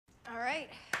right.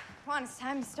 Come on, it's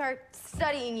time to start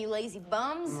studying, you lazy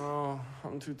bums. No,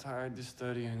 I'm too tired to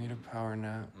study. I need a power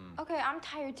nap. Okay, I'm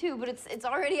tired too, but it's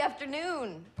already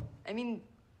afternoon. I mean,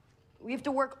 we have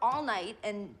to work all night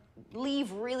and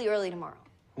leave really early tomorrow.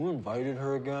 Who invited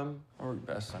her again? I work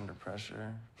best under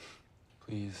pressure.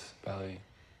 Please, Belly,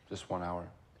 just 1 hour.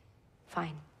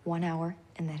 Fine, 1 hour,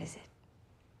 and that is it.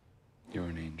 You're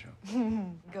an angel.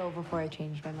 Go before I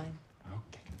change my mind.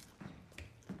 Okay.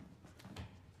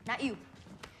 Not you.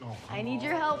 Oh, I need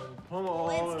your help. Come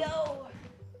on. Let's go.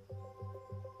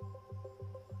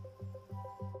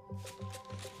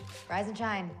 Rise and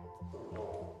shine.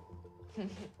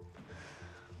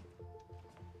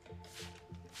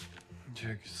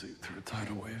 Jack, you sleep through a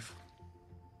tidal wave.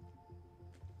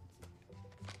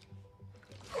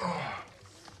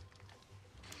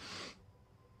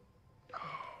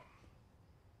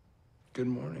 Good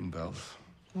morning, Bells.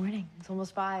 Morning. It's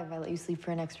almost 5. I let you sleep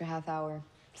for an extra half hour,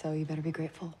 so you better be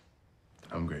grateful.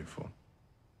 I'm grateful.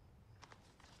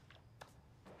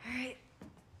 All right,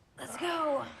 let's go.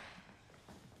 All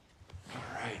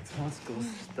right, let's go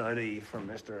study for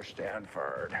Mr.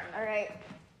 Stanford. All right.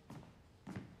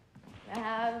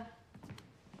 Have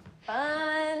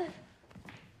fun.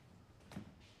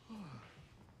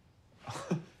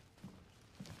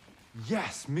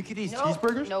 Yes, Mickey D's No,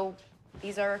 cheeseburgers? no.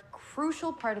 These are a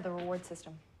crucial part of the reward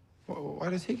system. Why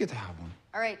does he get to have one?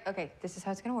 All right, okay, this is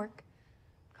how it's gonna work.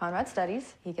 Conrad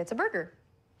studies, he gets a burger.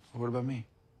 What about me?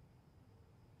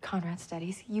 Conrad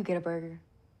studies, you get a burger.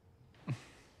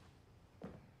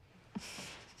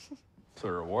 It's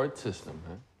a reward system,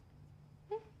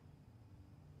 huh?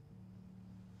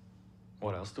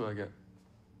 What else do I get?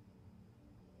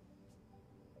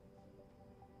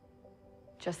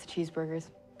 Just the cheeseburgers.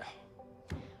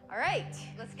 All right,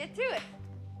 let's get to it.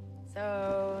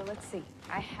 So, let's see.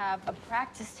 I have a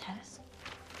practice test.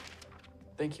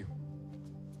 Thank you.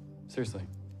 Seriously.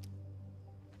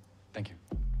 Thank you.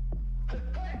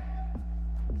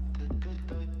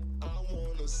 I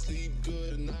wanna sleep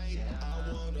good night.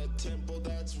 I want a tempo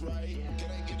that's right.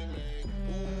 Can I get it,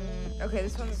 man? Okay,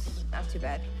 this one's not too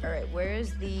bad. All right, where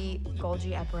is the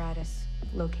Golgi apparatus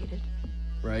located?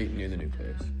 Right near the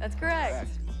nucleus. That's correct.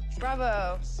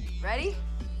 Bravo. Ready?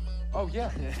 Oh,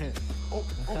 yeah.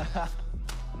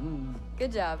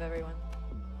 Good job, everyone.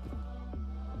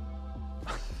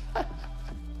 Shut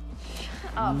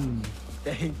up.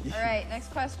 Thank you. All right,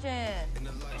 next question.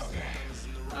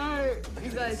 All right,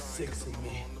 you guys. 6 of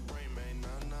me.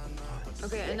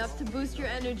 Okay, enough to boost your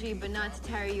energy, but not to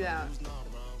tire you out.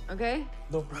 Okay?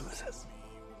 No promises.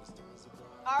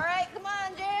 All right, come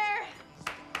on, Jer.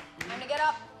 Time to get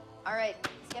up. All right,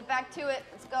 let's get back to it.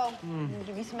 Let's go. I'm gonna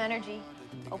give you some energy.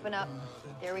 Open up.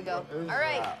 There we go. All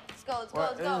right, let's go, let's go,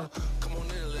 let's go. Come on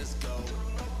in, let's go.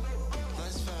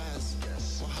 Life's fast,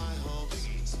 yes. With high hopes.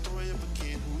 Story of a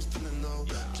kid who's feeling low.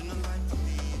 Dreaming life for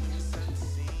me, let me set the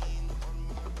scene.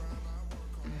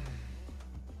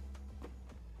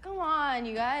 Come on,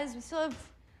 you guys. We still have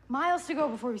miles to go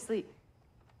before we sleep.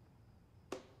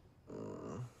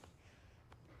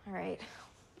 All right.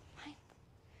 Fine.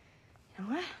 You know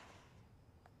what?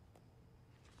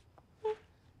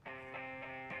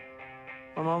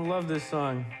 My mom loved this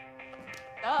song.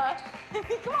 Duh.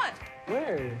 Come on.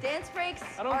 Where? Dance breaks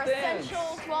I don't are dance.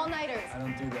 essential to all nighters. I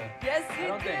don't do that. Yes, you I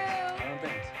don't do. think. I don't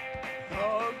think.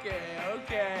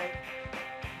 Okay.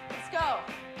 Let's go.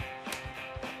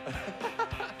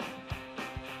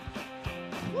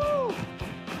 Woo!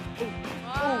 Come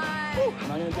on. I'm not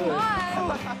gonna do Come it.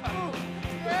 on.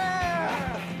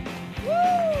 Yeah!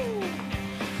 Woo!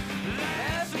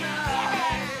 Last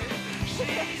night, she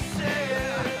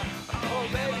said, oh,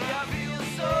 baby, I feel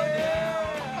so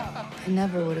good. I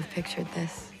never would have pictured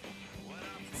this.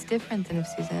 It's different than if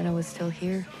Susanna was still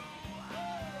here.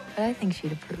 But I think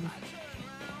she'd approve.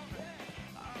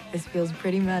 This feels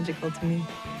pretty magical to me.